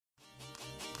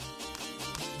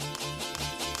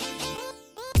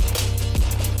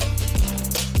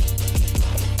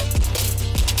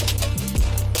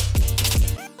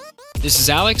This is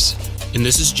Alex. And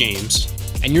this is James.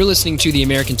 And you're listening to the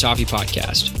American Toffee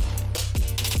Podcast.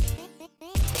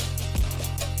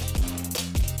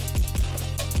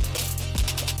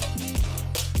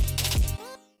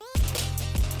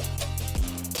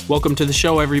 Welcome to the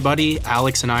show, everybody.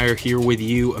 Alex and I are here with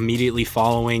you immediately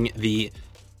following the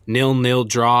 0-0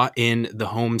 draw in the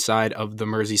home side of the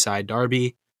Merseyside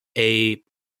Derby. A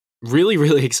really,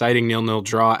 really exciting 0-0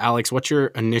 draw. Alex, what's your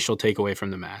initial takeaway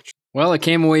from the match? Well, I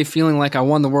came away feeling like I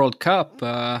won the World Cup,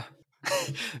 but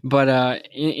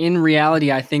in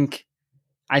reality, I think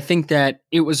that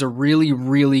it was a really,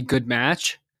 really good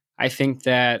match. I think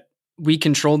that we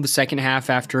controlled the second half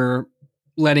after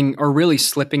really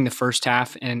slipping the first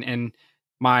half, and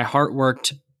my heart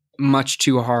worked much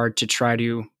too hard to try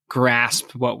to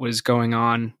grasp what was going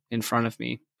on in front of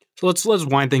me. So let's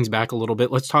wind things back a little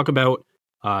bit. Let's talk about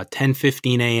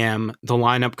 10:15 a.m. The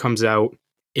lineup comes out.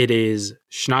 It is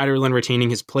Schneiderlin retaining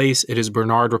his place. It is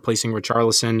Bernard replacing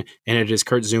Richarlison, and it is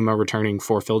Kurt Zouma returning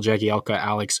for Phil Jagielka.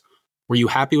 Alex, were you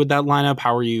happy with that lineup?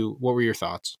 What were your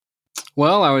thoughts?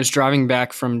 Well, I was driving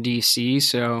back from DC,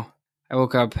 so I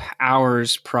woke up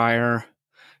hours prior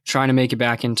trying to make it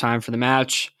back in time for the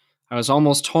match. I was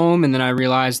almost home, and then I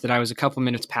realized that I was a couple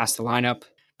minutes past the lineup.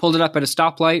 Pulled it up at a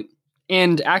stoplight,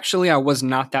 and actually I was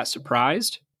not that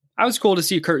surprised. I was cool to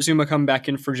see Kurt Zouma come back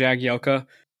in for Jagielka.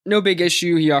 No big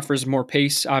issue. He offers more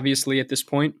pace, obviously, at this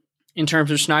point. In terms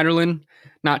of Schneiderlin,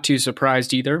 not too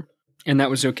surprised either, and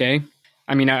that was okay.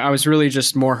 I mean, I was really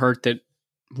just more hurt that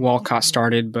Walcott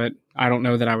started, but I don't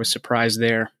know that I was surprised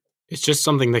there. It's just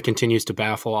something that continues to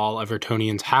baffle all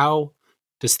Evertonians. How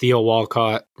does Theo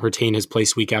Walcott retain his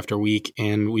place week after week?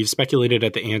 And we've speculated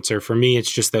at the answer. For me,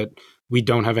 it's just that we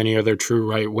don't have any other true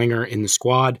right winger in the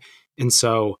squad, and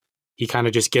so he kind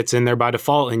of just gets in there by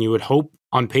default, and you would hope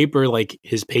on paper, like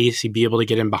his pace, he'd be able to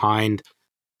get in behind.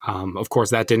 Of course,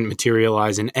 that didn't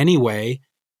materialize in any way.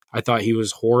 I thought he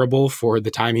was horrible for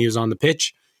the time he was on the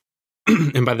pitch.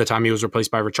 And by the time he was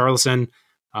replaced by Richarlison,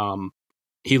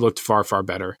 he looked far, far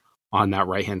better on that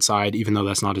right-hand side, even though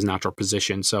that's not his natural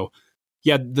position. So,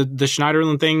 yeah, the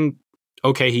Schneiderlin thing,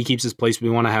 okay, he keeps his place. We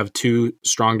want to have two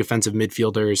strong defensive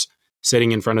midfielders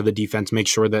sitting in front of the defense, make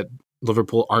sure that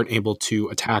Liverpool aren't able to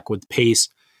attack with pace,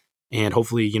 and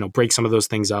hopefully, break some of those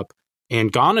things up.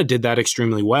 And Ghana did that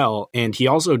extremely well. And he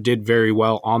also did very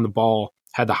well on the ball,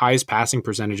 had the highest passing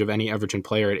percentage of any Everton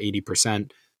player at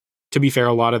 80%. To be fair,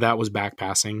 a lot of that was back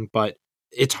passing, but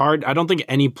it's hard. I don't think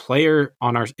any player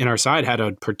in our side had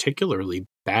a particularly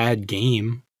bad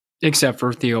game. Except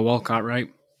for Theo Walcott, right?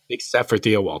 Except for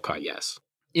Theo Walcott, yes.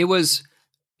 It was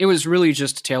really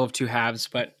just a tale of two halves,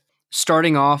 but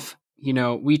starting off,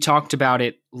 we talked about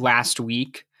it last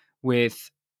week with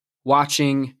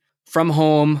watching from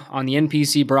home on the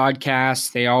NPC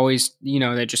broadcast. They always,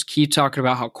 they just keep talking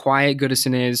about how quiet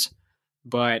Goodison is.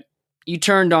 But you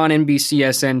turned on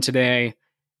NBCSN today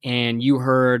and you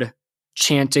heard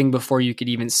chanting before you could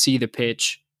even see the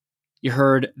pitch. You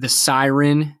heard the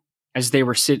siren as they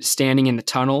were standing in the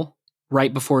tunnel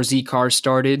right before Z-Cars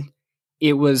started.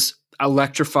 It was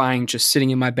electrifying just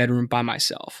sitting in my bedroom by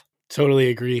myself. Totally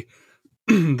agree.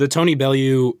 The Tony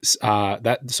Bellew,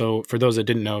 so for those that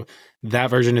didn't know, that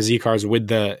version of Z-Cars with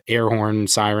the air horn,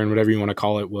 siren, whatever you want to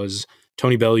call it, was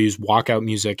Tony Bellew's walkout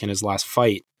music in his last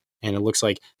fight. And it looks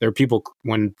like there are people,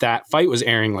 when that fight was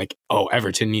airing, like, oh,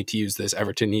 Everton need to use this,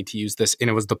 Everton need to use this. And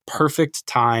it was the perfect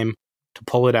time to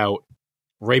pull it out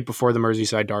right before the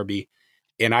Merseyside Derby.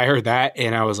 And I heard that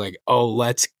and I was like, oh,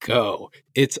 let's go.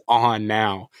 It's on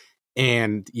now.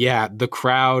 And yeah, the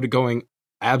crowd going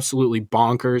absolutely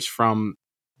bonkers from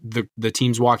the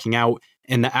teams walking out,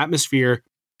 and the atmosphere,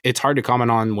 it's hard to comment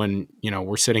on when,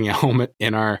 we're sitting at home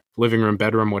in our living room,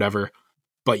 bedroom, whatever,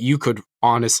 but you could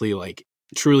honestly,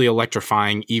 truly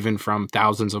electrifying even from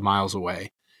thousands of miles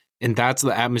away. And that's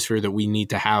the atmosphere that we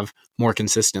need to have more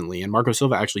consistently. And Marco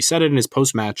Silva actually said it in his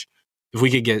post-match. If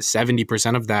we could get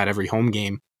 70% of that every home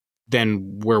game,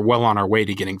 then we're well on our way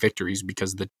to getting victories,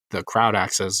 because the crowd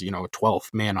acts as, a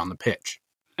 12th man on the pitch.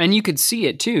 And you could see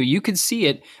it too. You could see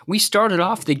it. We started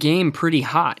off the game pretty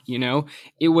hot,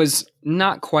 It was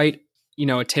not quite,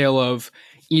 a tale of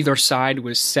either side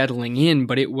was settling in,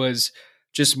 but it was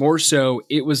just more so,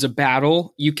 it was a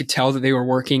battle. You could tell that they were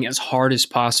working as hard as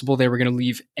possible. They were going to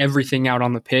leave everything out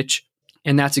on the pitch,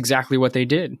 and that's exactly what they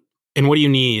did. And what do you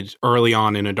need early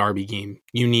on in a derby game?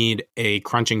 You need a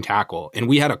crunching tackle. And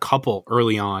we had a couple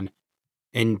early on,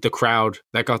 and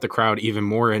that got the crowd even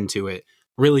more into it,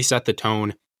 really set the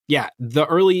tone. Yeah,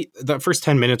 the first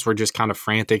 10 minutes were just kind of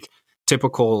frantic,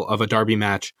 typical of a derby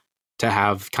match, to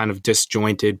have kind of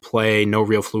disjointed play, no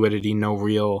real fluidity, no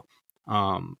real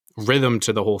rhythm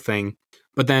to the whole thing.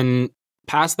 But then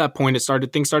past that point,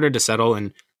 things started to settle,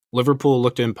 and Liverpool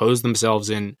looked to impose themselves,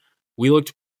 and we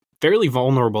looked fairly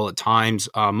vulnerable at times.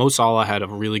 Mo Salah had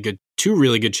two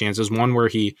really good chances. One where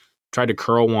he tried to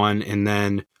curl one, and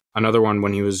then another one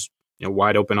when he was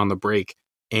wide open on the break.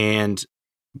 And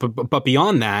but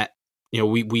beyond that,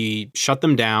 we shut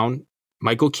them down.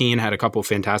 Michael Keane had a couple of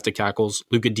fantastic tackles.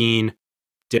 Luka Dean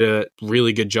did a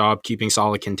really good job keeping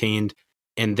Salah contained,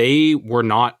 and they were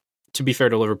not, to be fair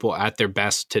to Liverpool, at their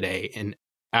best today and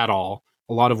at all.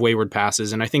 A lot of wayward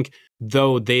passes, and I think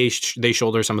though they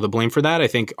shoulder some of the blame for that, I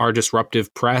think our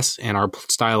disruptive press and our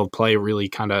style of play really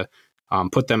kind of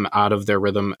put them out of their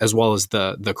rhythm, as well as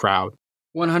the crowd.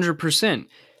 100%.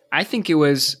 I think it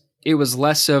was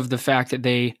less of the fact that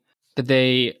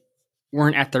they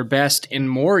weren't at their best, and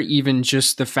more even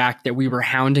just the fact that we were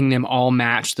hounding them all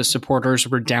match. The supporters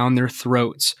were down their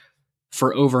throats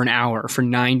for over an hour, for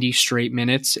 90 straight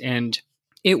minutes, and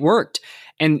it worked.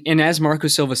 And as Marco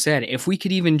Silva said, if we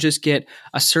could even just get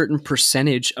a certain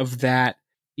percentage of that,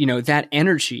 that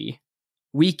energy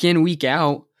week in, week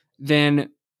out, then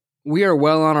we are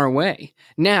well on our way.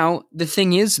 Now, the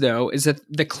thing is, though, is that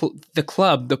the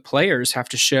club, the players have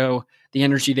to show the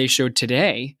energy they showed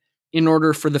today in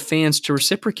order for the fans to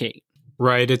reciprocate.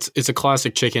 Right. It's a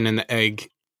classic chicken and the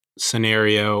egg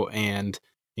scenario. And,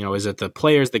 is it the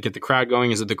players that get the crowd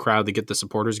going? Is it the crowd that get the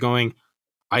supporters going?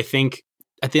 I think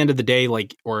at the end of the day,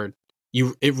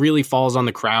 it really falls on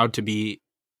the crowd to be,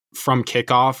 from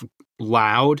kickoff,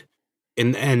 loud,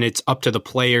 and it's up to the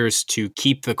players to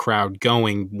keep the crowd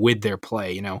going with their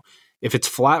play. If it's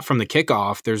flat from the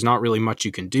kickoff, there's not really much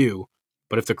you can do.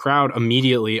 But if the crowd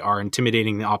immediately are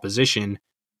intimidating the opposition,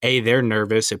 they're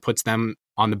nervous, it puts them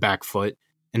on the back foot,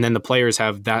 and then the players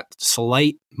have that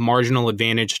slight marginal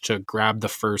advantage to grab the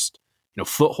first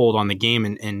foothold on the game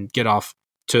and get off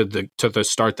to the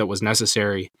start that was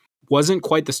necessary. Wasn't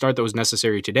quite the start that was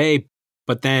necessary today,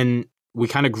 but then we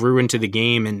kind of grew into the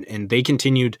game, and they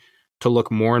continued to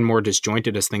look more and more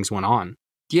disjointed as things went on.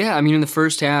 Yeah, I mean, in the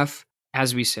first half,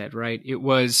 as we said, right, it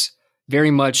was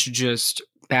very much just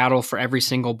battle for every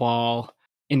single ball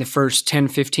in the first 10,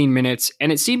 15 minutes,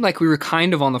 and it seemed like we were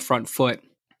kind of on the front foot.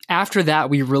 After that,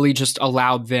 we really just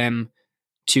allowed them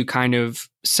to kind of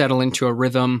settle into a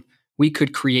rhythm. We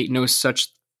could create no such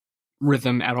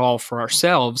rhythm at all for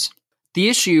ourselves. The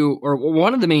issue, or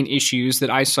one of the main issues that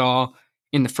I saw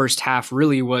in the first half,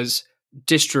 really was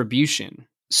distribution.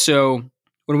 So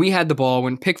when we had the ball,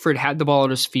 when Pickford had the ball at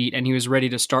his feet and he was ready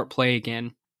to start play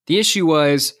again, the issue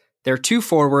was their two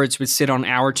forwards would sit on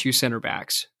our two center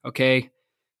backs, okay?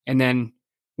 And then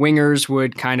wingers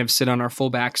would kind of sit on our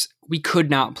fullbacks. We could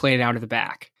not play it out of the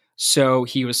back. So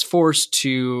he was forced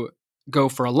to go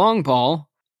for a long ball,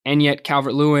 and yet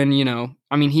Calvert-Lewin,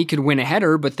 he could win a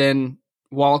header, but then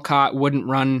Walcott wouldn't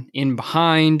run in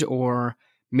behind, or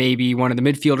maybe one of the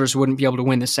midfielders wouldn't be able to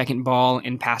win the second ball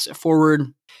and pass it forward.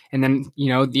 And then,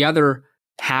 the other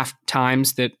half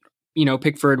times that,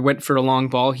 Pickford went for a long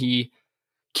ball, he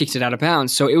kicked it out of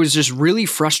bounds. So it was just really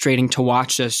frustrating to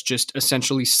watch us just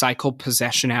essentially cycle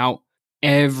possession out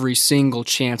every single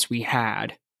chance we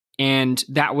had. And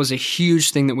that was a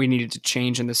huge thing that we needed to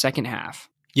change in the second half.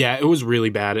 Yeah, it was really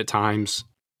bad at times.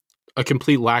 A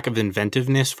complete lack of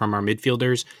inventiveness from our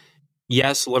midfielders.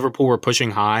 Yes, Liverpool were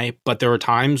pushing high, but there were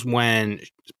times when,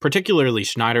 particularly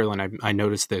Schneiderlin, I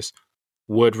noticed this,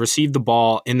 would receive the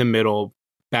ball in the middle,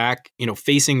 back,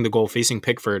 facing the goal, facing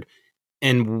Pickford,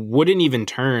 and wouldn't even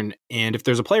turn. And if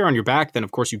there's a player on your back, then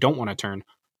of course you don't want to turn.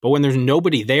 But when there's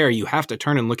nobody there, you have to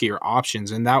turn and look at your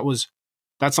options. And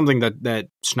that's something that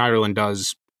Schneiderlin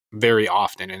does very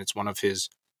often, and it's one of his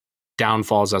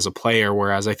downfalls as a player.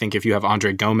 Whereas I think if you have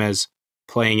Andre Gomez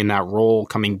playing in that role,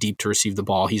 coming deep to receive the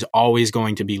ball, he's always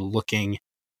going to be looking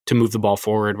to move the ball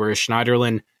forward. Whereas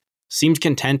Schneiderlin seems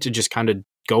content to just kind of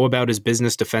go about his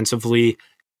business defensively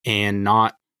and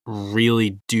not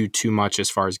really do too much as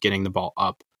far as getting the ball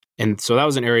up. And so that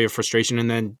was an area of frustration. And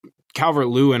then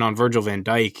Calvert-Lewin on Virgil van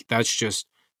Dijk,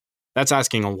 that's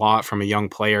asking a lot from a young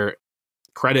player.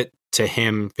 Credit to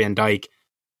him, Van Dijk.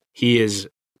 He is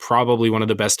probably one of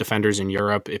the best defenders in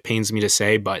Europe. It pains me to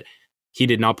say, but he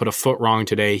did not put a foot wrong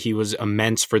today. He was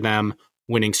immense for them,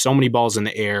 winning so many balls in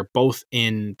the air, both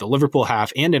in the Liverpool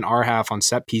half and in our half on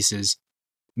set pieces.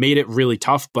 Made it really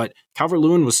tough, but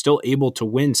Calvert-Lewin was still able to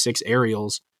win 6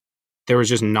 aerials. There was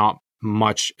just not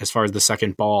much as far as the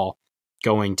second ball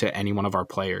going to any one of our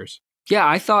players. Yeah,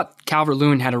 I thought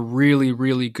Calvert-Lewin had a really,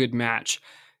 really good match,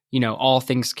 all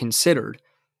things considered.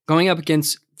 Going up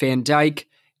against Van Dijk,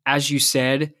 as you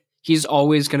said, he's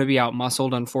always going to be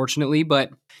outmuscled, unfortunately,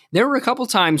 but there were a couple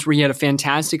times where he had a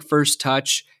fantastic first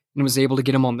touch and was able to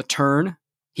get him on the turn.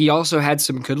 He also had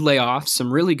some good layoffs,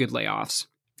 some really good layoffs.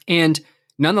 And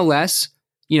nonetheless,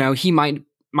 he might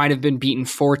have been beaten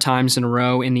 4 times in a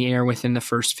row in the air within the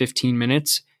first 15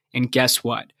 minutes. And guess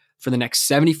what? For the next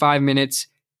 75 minutes,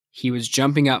 he was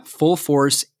jumping up full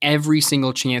force every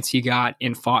single chance he got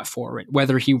and fought for it,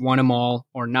 whether he won them all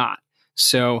or not.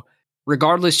 So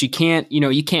regardless, you can't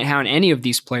hound any of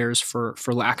these players for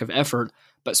lack of effort,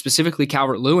 but specifically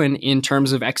Calvert-Lewin, in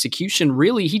terms of execution,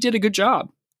 really, he did a good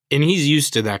job. And he's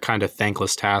used to that kind of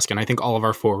thankless task. And I think all of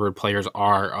our forward players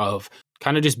are, of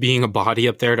kind of just being a body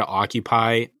up there to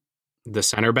occupy the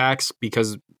center backs,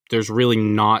 because there's really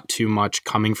not too much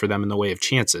coming for them in the way of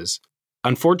chances.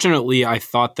 Unfortunately, I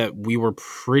thought that we were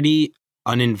pretty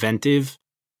uninventive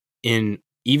in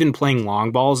even playing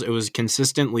long balls. It was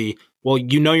consistently, well,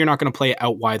 you're not going to play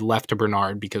out wide left to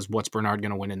Bernard, because what's Bernard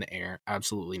going to win in the air?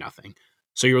 Absolutely nothing.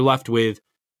 So you're left with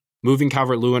moving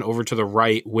Calvert-Lewin over to the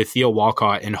right with Theo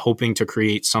Walcott and hoping to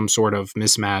create some sort of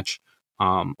mismatch,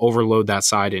 overload that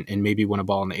side and maybe win a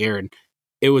ball in the air. And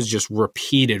it was just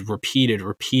repeated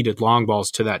long balls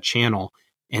to that channel,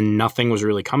 and nothing was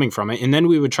really coming from it. And then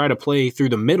we would try to play through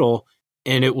the middle,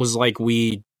 and it was like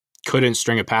we couldn't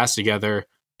string a pass together.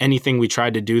 Anything we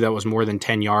tried to do that was more than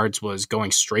 10 yards was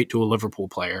going straight to a Liverpool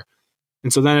player.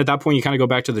 And so then at that point, you kind of go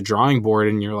back to the drawing board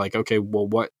and you're like, okay, well,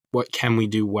 what can we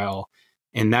do well?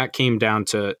 And that came down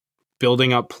to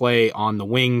building up play on the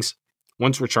wings.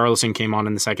 Once Richarlison came on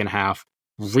in the second half,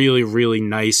 really, really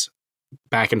nice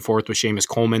back and forth with Seamus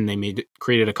Coleman. They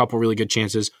created a couple really good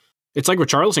chances. It's like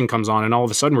Richarlison comes on and all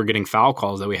of a sudden we're getting foul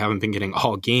calls that we haven't been getting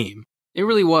all game. It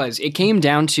really was. It came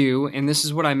down to, and this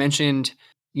is what I mentioned,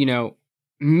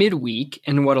 midweek,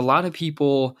 and what a lot of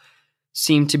people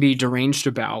seem to be deranged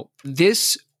about.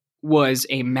 This was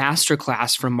a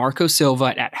masterclass from Marco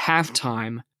Silva at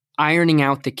halftime, ironing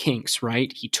out the kinks,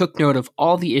 right? He took note of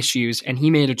all the issues and he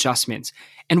made adjustments.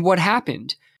 And what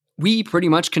happened? We pretty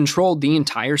much controlled the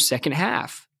entire second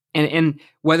half. And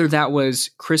whether that was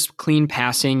crisp, clean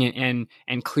passing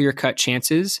and clear-cut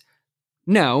chances,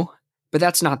 no, but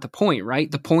that's not the point,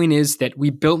 right? The point is that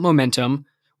we built momentum.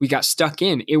 We got stuck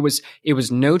in. It was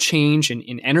no change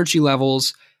in energy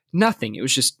levels, nothing. It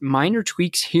was just minor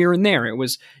tweaks here and there. It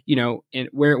was,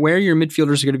 where your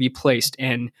midfielders are going to be placed,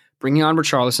 and bringing on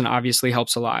Richarlison obviously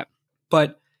helps a lot.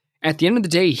 But at the end of the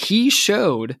day, he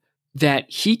showed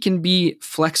that he can be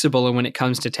flexible when it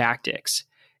comes to tactics.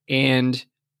 And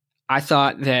I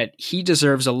thought that he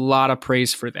deserves a lot of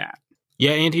praise for that.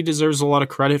 Yeah, and he deserves a lot of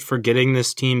credit for getting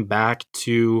this team back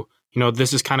to,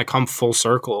 this has kind of come full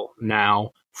circle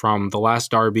now from the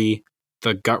last derby,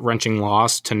 the gut-wrenching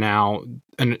loss, to now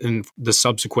and the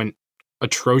subsequent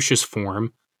atrocious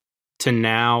form, to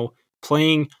now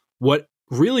playing what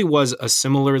really was a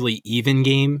similarly even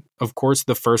game. Of course,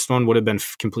 the first one would have been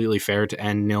completely fair to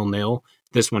end 0-0.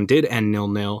 This one did end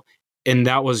 0-0, and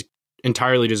that was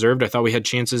entirely deserved. I thought we had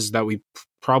chances that we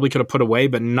probably could have put away,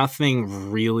 but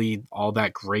nothing really all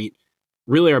that great.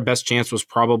 Really, our best chance was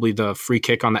probably the free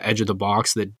kick on the edge of the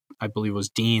box that I believe was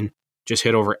Dean just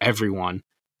hit over everyone.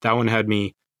 That one had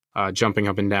me jumping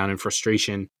up and down in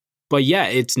frustration. But yeah,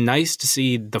 it's nice to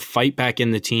see the fight back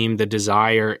in the team, the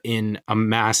desire in a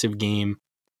massive game.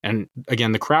 And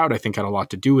again, the crowd, I think, had a lot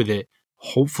to do with it.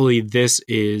 Hopefully this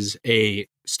is a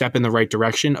step in the right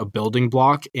direction, a building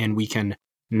block, and we can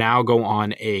now go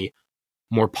on a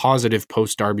more positive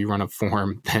post-derby run of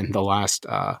form than the last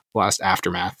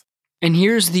aftermath. And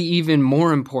here's the even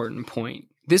more important point.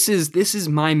 This is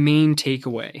my main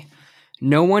takeaway.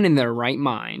 No one in their right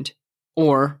mind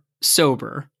or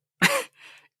sober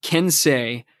can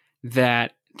say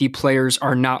that the players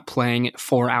are not playing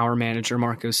for our manager,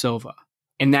 Marco Silva.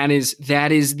 And that is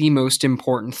the most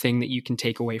important thing that you can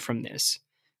take away from this,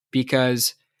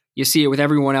 because you see it with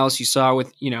everyone else. You saw it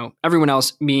with, everyone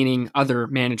else, meaning other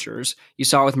managers. You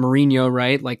saw it with Mourinho,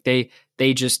 right? Like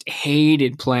they just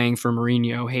hated playing for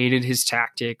Mourinho, hated his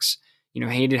tactics,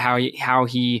 hated how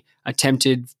he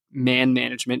attempted man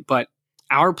management. But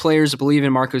our players believe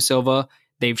in Marco Silva.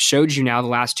 They've showed you now the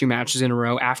last 2 matches in a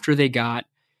row after they got,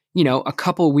 a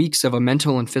couple weeks of a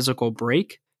mental and physical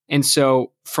break. And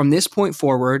so from this point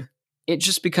forward, it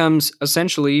just becomes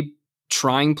essentially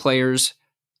trying players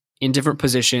in different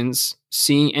positions,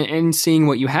 seeing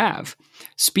what you have.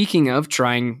 Speaking of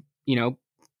trying,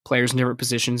 players in different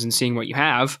positions and seeing what you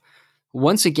have,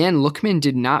 once again, Lookman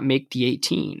did not make the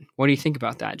 18. What do you think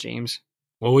about that, James?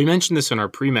 Well, we mentioned this in our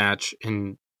pre-match,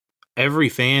 and every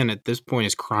fan at this point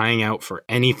is crying out for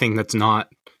anything that's not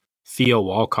Theo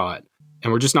Walcott,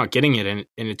 and we're just not getting it. And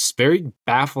it's very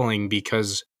baffling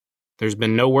because there's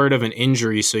been no word of an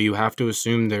injury, so you have to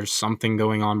assume there's something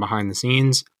going on behind the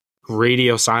scenes.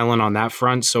 radio silent on that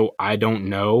front, so I don't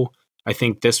know. I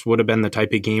think this would have been the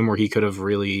type of game where he could have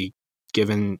really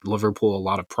given Liverpool a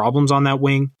lot of problems on that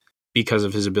wing because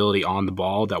of his ability on the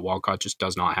ball that Walcott just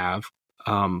does not have.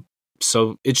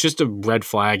 So it's just a red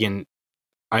flag. And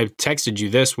I texted you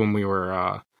this when we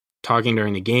were talking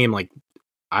during the game. Like,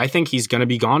 I think he's going to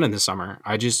be gone in the summer.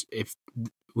 If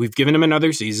we've given him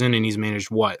another season and he's managed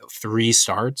 3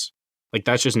 starts, like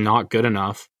that's just not good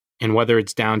enough. And whether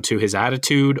it's down to his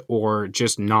attitude or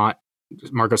just not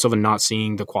Marco Silva not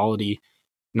seeing the quality,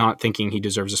 not thinking he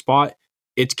deserves a spot,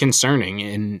 it's concerning.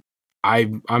 And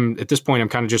I'm at this point, I'm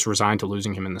kind of just resigned to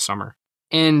losing him in the summer.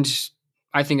 And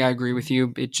I think I agree with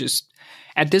you. It just,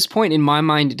 at this point in my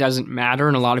mind, it doesn't matter.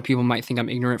 And a lot of people might think I'm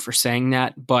ignorant for saying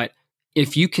that. But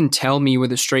if you can tell me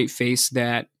with a straight face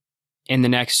that in the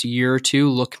next year or two,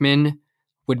 Lookman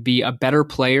would be a better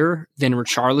player than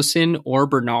Richarlison or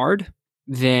Bernard,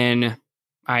 then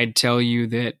I'd tell you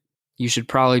that you should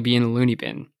probably be in the loony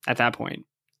bin at that point.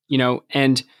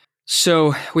 And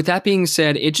so with that being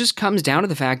said, it just comes down to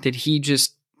the fact that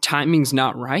timing's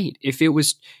not right. If it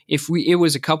was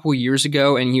a couple years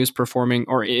ago and he was performing,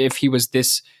 or if he was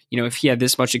this, if he had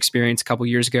this much experience a couple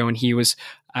years ago and he was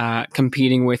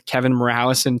competing with Kevin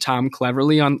Morales and Tom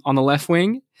Cleverley on the left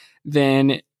wing,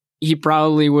 then he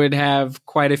probably would have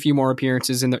quite a few more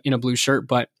appearances in a blue shirt.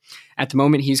 But at the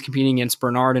moment, he's competing against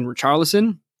Bernard and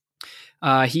Richarlison.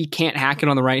 He can't hack it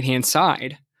on the right hand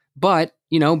side. But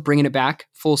bringing it back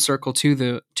full circle to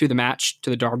the match, to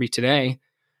the derby today,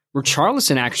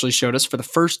 Richarlison actually showed us for the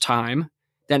first time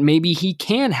that maybe he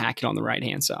can hack it on the right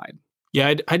hand side.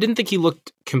 Yeah, I didn't think he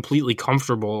looked completely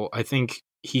comfortable. I think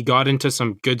he got into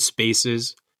some good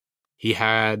spaces. He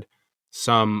had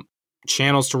some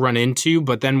channels to run into,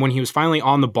 but then when he was finally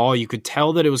on the ball, you could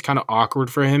tell that it was kind of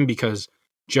awkward for him because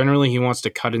generally he wants to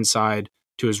cut inside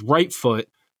to his right foot,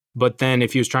 but then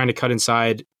if he was trying to cut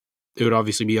inside, it would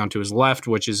obviously be onto his left,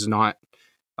 which is not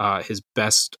his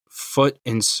best foot,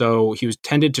 and so he was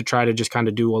tended to try to just kind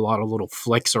of do a lot of little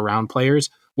flicks around players,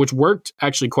 which worked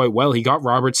actually quite well. He got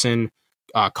Robertson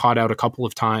caught out a couple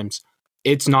of times.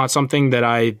 It's not something that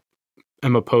I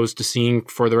am opposed to seeing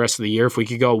for the rest of the year. If we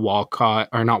could go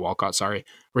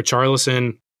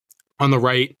Richarlison on the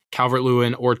right,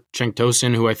 Calvert-Lewin or Cenk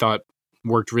Tosun, who I thought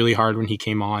worked really hard when he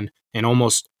came on and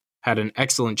almost had an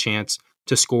excellent chance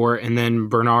to score, and then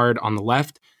Bernard on the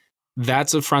left.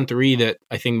 That's a front three that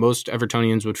I think most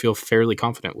Evertonians would feel fairly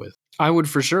confident with. I would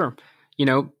for sure.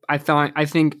 I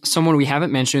think someone we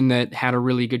haven't mentioned that had a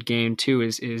really good game too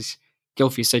is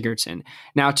Gylfi Sigurdsson.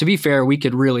 Now, to be fair, we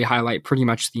could really highlight pretty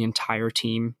much the entire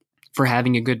team for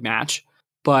having a good match,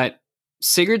 but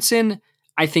Sigurdsson,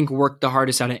 I think, worked the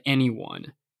hardest out of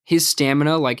anyone. His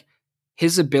stamina, like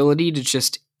his ability to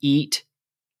just eat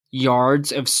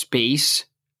yards of space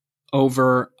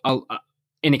over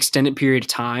an extended period of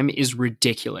time is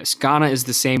ridiculous. Ghana is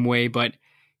the same way, but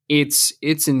it's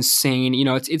insane.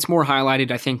 It's more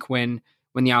highlighted, I think, when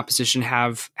the opposition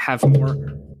have more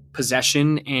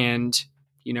possession and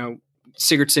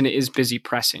Sigurdsson is busy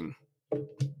pressing.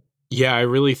 Yeah, I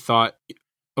really thought,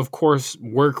 of course,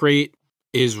 work rate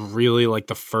is really like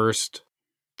the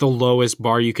lowest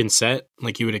bar you can set.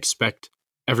 Like you would expect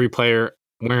every player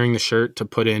wearing the shirt to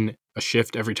put in a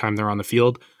shift every time they're on the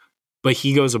field, but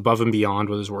he goes above and beyond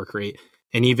with his work rate.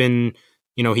 And even,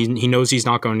 he knows he's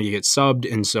not going to get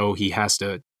subbed, and so he has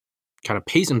to kind of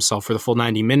pace himself for the full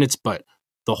 90 minutes, but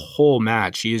the whole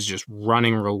match, he is just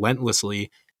running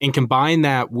relentlessly. And combine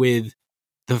that with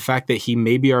the fact that he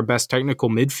may be our best technical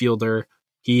midfielder.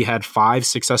 He had 5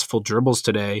 successful dribbles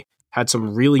today, had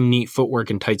some really neat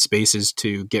footwork in tight spaces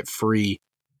to get free.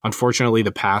 Unfortunately,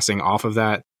 the passing off of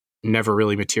that never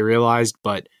really materialized,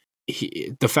 but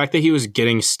the fact that he was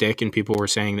getting stick and people were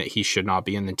saying that he should not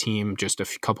be in the team just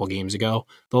a couple games ago,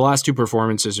 the last 2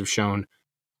 performances have shown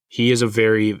he is a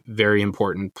very, very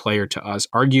important player to us,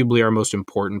 arguably our most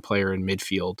important player in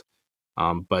midfield.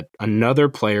 But another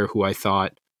player who I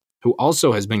thought, who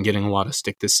also has been getting a lot of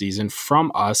stick this season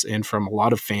from us and from a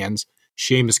lot of fans,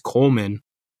 Seamus Coleman,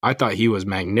 I thought he was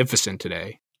magnificent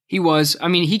today. He was. I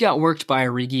mean, he got worked by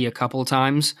Origi a couple of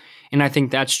times, and I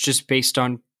think that's just based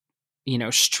on,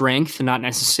 strength, not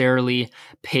necessarily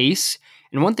pace.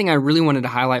 And one thing I really wanted to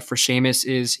highlight for Seamus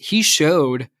is he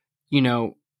showed,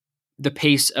 the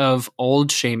pace of old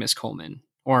Seamus Coleman,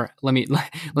 or let me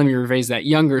rephrase that,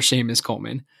 younger Seamus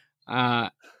Coleman,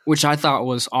 which I thought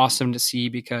was awesome to see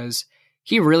because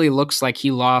he really looks like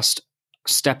he lost a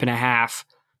step and a half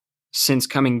since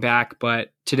coming back.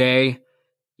 But today,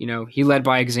 he led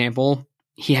by example.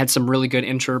 He had some really good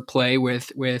interplay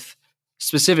with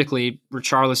specifically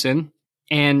Richarlison,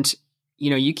 and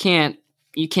you can't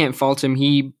fault him.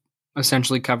 He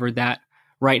essentially covered that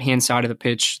right-hand side of the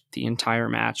pitch the entire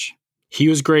match. He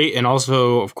was great. And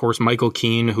also, of course, Michael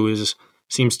Keane, who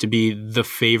seems to be the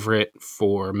favorite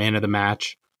for man of the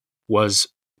match, was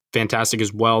fantastic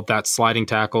as well. That sliding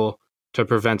tackle to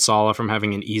prevent Salah from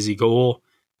having an easy goal.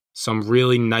 Some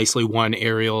really nicely won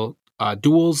aerial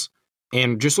duels,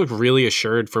 and just looked really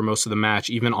assured for most of the match,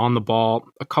 even on the ball.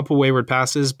 A couple wayward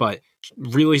passes, but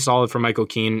really solid for Michael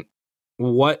Keane.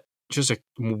 What just a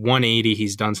 180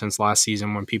 he's done since last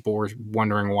season when people were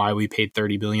wondering why we paid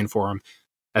 $30 billion for him.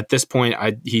 At this point,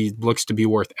 he looks to be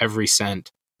worth every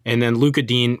cent. And then Lucas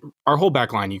Digne, our whole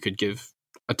back line, you could give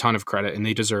a ton of credit, and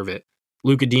they deserve it.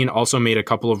 Lucas Digne also made a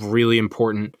couple of really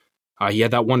important. He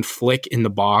had that one flick in the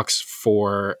box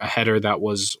for a header that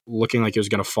was looking like it was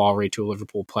going to fall right to a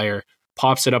Liverpool player.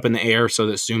 Pops it up in the air so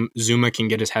that Zuma can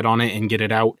get his head on it and get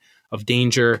it out of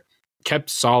danger. Kept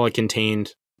Salah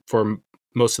contained for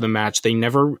most of the match.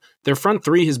 Their front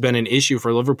three has been an issue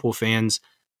for Liverpool fans.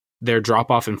 Their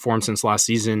drop-off in form since last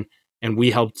season, and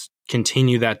we helped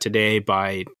continue that today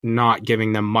by not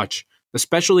giving them much,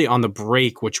 especially on the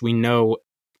break, which we know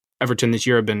Everton this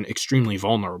year have been extremely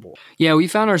vulnerable. Yeah, we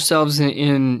found ourselves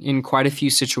in quite a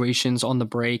few situations on the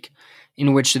break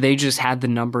in which they just had the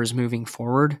numbers moving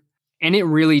forward, and it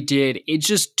really did. It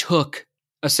just took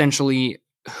essentially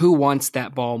who wants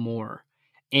that ball more,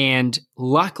 and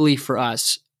luckily for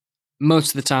us,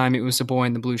 most of the time it was a boy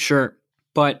in the blue shirt,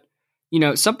 but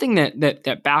something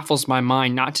that baffles my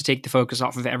mind, not to take the focus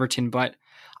off of Everton, but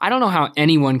I don't know how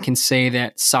anyone can say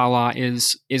that Salah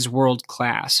is world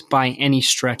class by any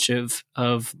stretch of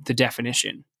the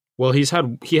definition. Well,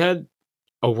 he had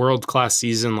a world class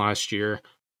season last year.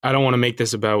 I don't want to make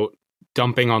this about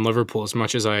dumping on Liverpool as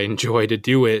much as I enjoy to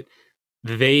do it.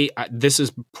 This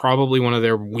is probably one of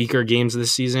their weaker games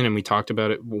this season, and we talked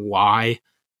about it. Why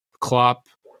Klopp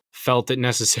felt it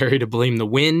necessary to blame the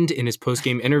wind in his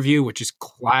post-game interview, which is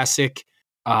classic,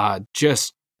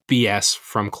 just BS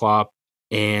from Klopp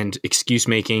and excuse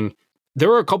making. There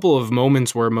were a couple of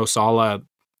moments where Mo Salah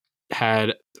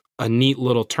had a neat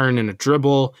little turn and a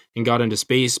dribble and got into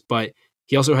space, but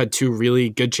he also had two really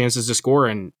good chances to score.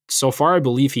 And so far, I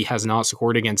believe he has not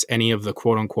scored against any of the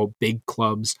quote unquote big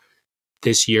clubs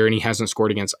this year, and he hasn't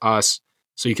scored against us.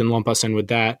 So you can lump us in with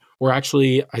that. Or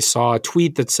actually, I saw a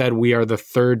tweet that said we are the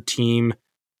third team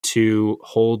to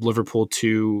hold Liverpool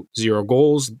to 0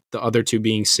 goals, the other two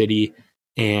being City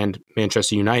and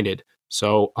Manchester United.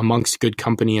 So amongst good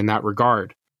company in that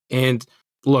regard. And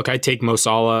look, I take Mo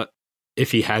Salah.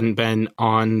 If he hadn't been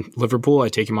on Liverpool, I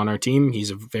take him on our team.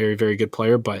 He's a very, very good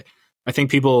player. But I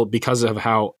think people, because of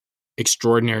how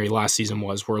extraordinary last season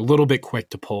was, were a little bit quick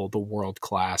to pull the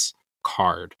world-class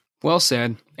card. Well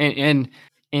said. And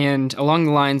along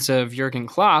the lines of Jurgen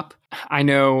Klopp, I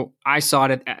know I saw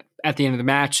it at the end of the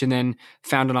match and then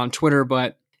found it on Twitter,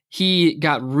 but he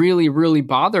got really, really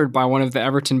bothered by one of the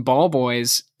Everton ball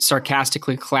boys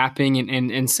sarcastically clapping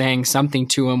and saying something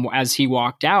to him as he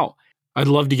walked out. I'd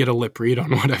love to get a lip read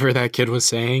on whatever that kid was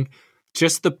saying.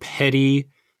 Just the petty,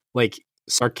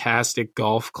 sarcastic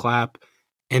golf clap.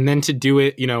 And then to do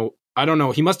it, I don't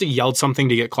know. He must have yelled something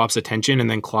to get Klopp's attention, and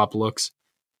then Klopp looks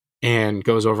and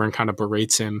goes over and kind of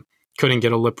berates him. Couldn't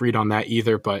get a lip read on that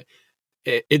either, but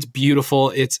it's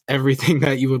beautiful. It's everything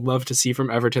that you would love to see from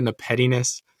Everton, the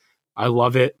pettiness. I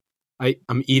love it.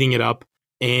 I'm eating it up.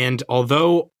 And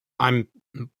although I'm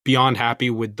beyond happy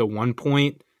with the 1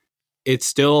 point, it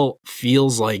still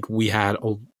feels like we had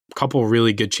a couple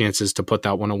really good chances to put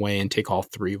that one away and take all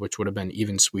three, which would have been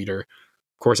even sweeter.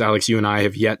 Of course, Alex, you and I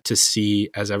have yet to see,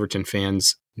 as Everton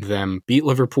fans, them beat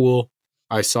Liverpool.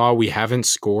 I saw we haven't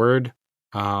scored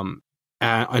at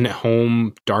a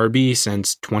home derby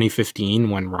since 2015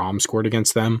 when Rom scored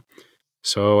against them.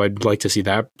 So I'd like to see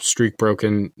that streak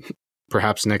broken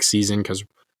perhaps next season, because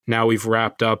now we've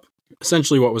wrapped up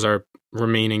essentially what was our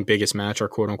remaining biggest match, our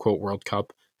quote-unquote World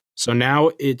Cup. So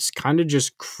now it's kind of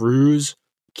just cruise,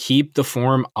 keep the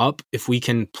form up. If we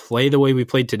can play the way we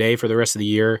played today for the rest of the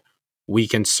year, we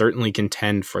can certainly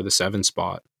contend for the 7th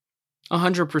spot.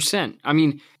 100%. I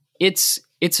mean, it's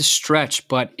a stretch,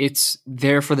 but it's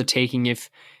there for the taking.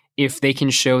 If they can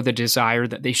show the desire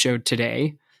that they showed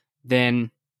today,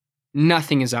 then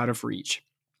nothing is out of reach.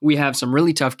 We have some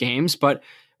really tough games, but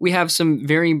we have some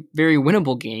very, very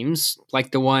winnable games,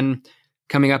 like the one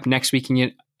coming up next week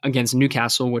against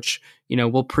Newcastle, which,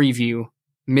 we'll preview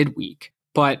midweek.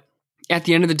 But at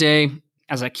the end of the day,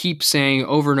 as I keep saying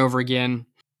over and over again,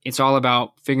 it's all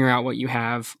about figuring out what you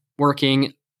have,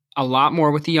 working a lot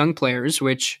more with the young players,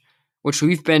 which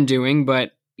we've been doing.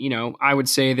 But, I would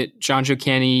say that Jonjoe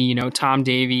Kenny, Tom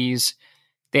Davies,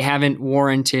 they haven't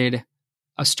warranted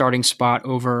a starting spot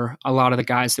over a lot of the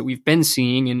guys that we've been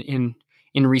seeing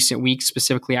in recent weeks,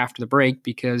 specifically after the break,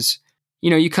 because,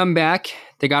 you come back,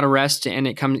 they got a rest, and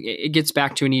it gets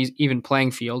back to an even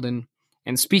playing field.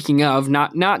 And speaking of,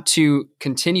 not to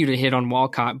continue to hit on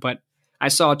Walcott, but I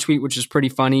saw a tweet which is pretty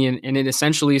funny, and it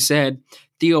essentially said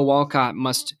Theo Walcott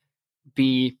must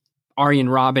be Arjen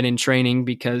Robben in training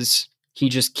because he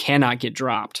just cannot get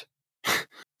dropped.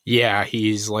 Yeah,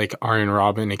 he's like Arjen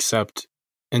Robben, except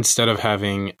instead of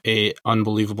having a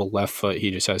unbelievable left foot,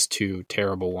 he just has two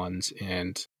terrible ones,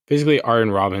 and basically Arjen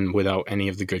Robben without any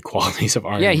of the good qualities of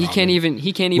Arjen. Yeah, he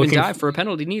Robben. Can't even dive for a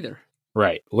penalty neither.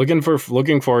 Right. Looking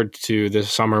forward to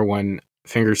this summer when,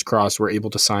 fingers crossed, we're able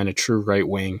to sign a true right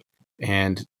wing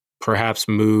and perhaps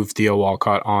move Theo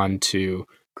Walcott on to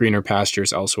greener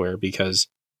pastures elsewhere, because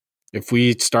if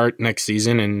we start next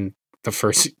season and the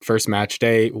first match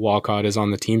day Walcott is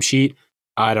on the team sheet,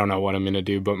 I don't know what I'm going to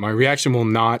do, but my reaction will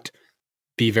not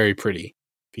be very pretty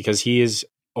because he is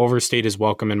overstayed his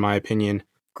welcome in my opinion.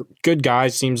 Good guy,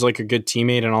 seems like a good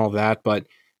teammate and all of that, but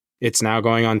it's now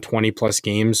going on 20 plus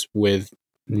games with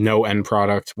no end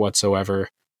product whatsoever,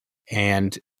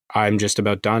 and I'm just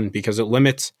about done because it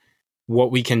limits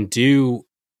what we can do,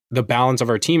 the balance of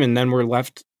our team, and then we're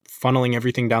left funneling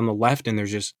everything down the left, and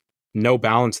there's just no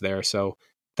balance there. So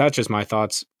that's just my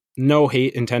thoughts. No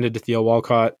hate intended to Theo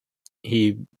Walcott.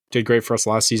 He did great for us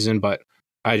last season, but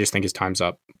I just think his time's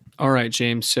up. All right,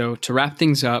 James. So to wrap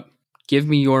things up, give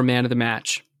me your man of the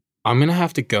match. I'm going to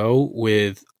have to go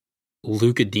with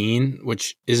Lucas Digne,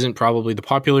 which isn't probably the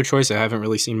popular choice. I haven't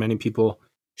really seen many people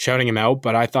shouting him out,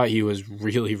 but I thought he was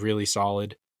really, really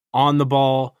solid on the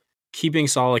ball, keeping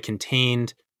Salah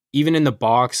contained, even in the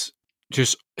box.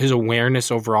 Just his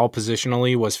awareness overall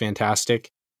positionally was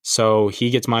fantastic. So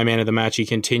he gets my man of the match. He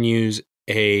continues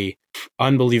a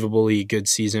unbelievably good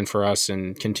season for us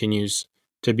and continues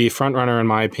to be a front runner, in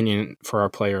my opinion, for our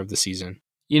player of the season.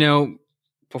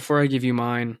 Before I give you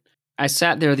mine, I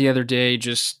sat there the other day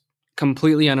just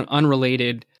completely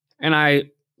unrelated, and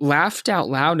I laughed out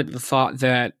loud at the thought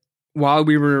that while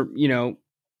we were,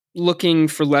 looking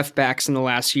for left backs in the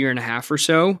last year and a half or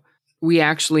so, we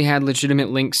actually had legitimate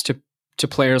links to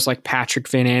players like Patrick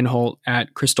Van Aanholt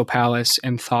at Crystal Palace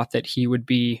and thought that he would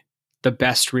be the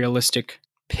best realistic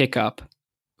pickup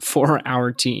for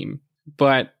our team.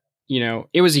 But,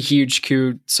 it was a huge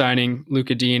coup signing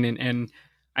Lucas Digne, and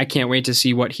I can't wait to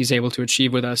see what he's able to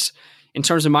achieve with us. In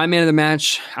terms of my man of the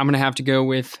match, I'm going to have to go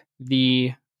with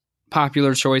the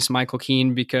popular choice, Michael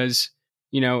Keane, because,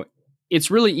 it's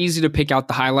really easy to pick out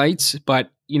the highlights,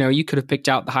 but, you could have picked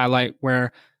out the highlight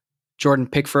where Jordan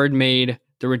Pickford made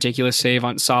the ridiculous save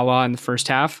on Salah in the first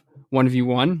half,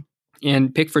 1v1,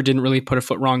 and Pickford didn't really put a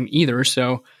foot wrong either.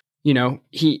 So,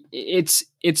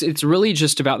 it's really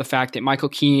just about the fact that Michael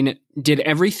Keane did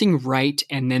everything right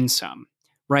and then some,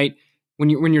 right? When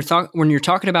you're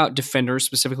talking about defenders,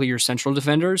 specifically your central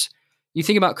defenders, you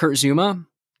think about Kurt Zouma,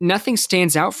 nothing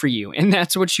stands out for you, and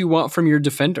that's what you want from your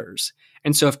defenders.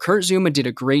 And so if Kurt Zouma did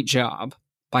a great job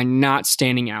by not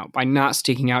standing out, by not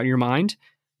sticking out in your mind,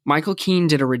 Michael Keane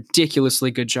did a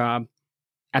ridiculously good job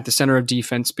at the center of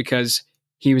defense because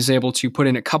he was able to put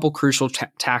in a couple crucial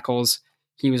tackles.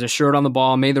 He was assured on the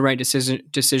ball, made the right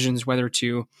decisions, whether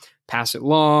to pass it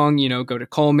long, go to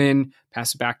Coleman,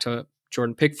 pass it back to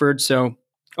Jordan Pickford. So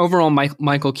overall,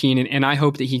 Michael Keane, and I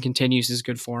hope that he continues his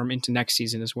good form into next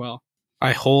season as well.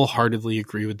 I wholeheartedly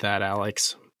agree with that,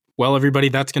 Alex. Well, everybody,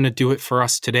 that's going to do it for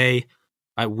us today.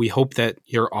 We hope that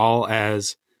you're all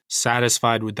as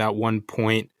satisfied with that 1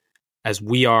 point as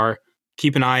we are.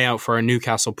 Keep an eye out for our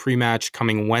Newcastle pre-match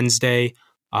coming Wednesday.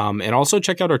 And also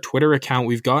check out our Twitter account.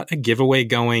 We've got a giveaway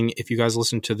going if you guys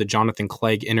listen to the Jonathan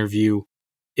Clegg interview.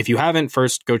 If you haven't,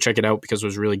 first go check it out because it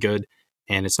was really good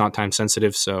and it's not time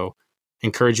sensitive. So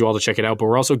encourage you all to check it out. But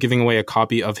we're also giving away a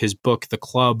copy of his book, The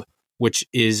Club, which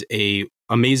is a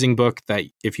amazing book that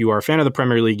if you are a fan of the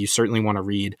Premier League, you certainly want to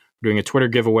read. We're doing a Twitter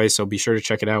giveaway, so be sure to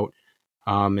check it out.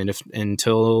 And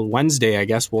until Wednesday, I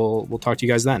guess we'll talk to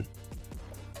you guys then.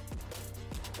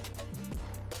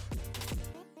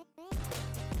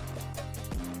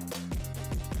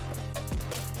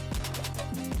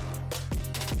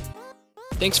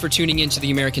 Thanks for tuning in to the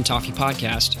American Toffee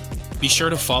Podcast. Be sure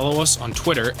to follow us on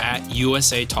Twitter at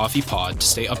USA Toffee Pod to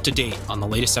stay up to date on the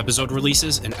latest episode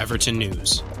releases and Everton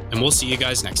news. And we'll see you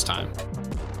guys next time.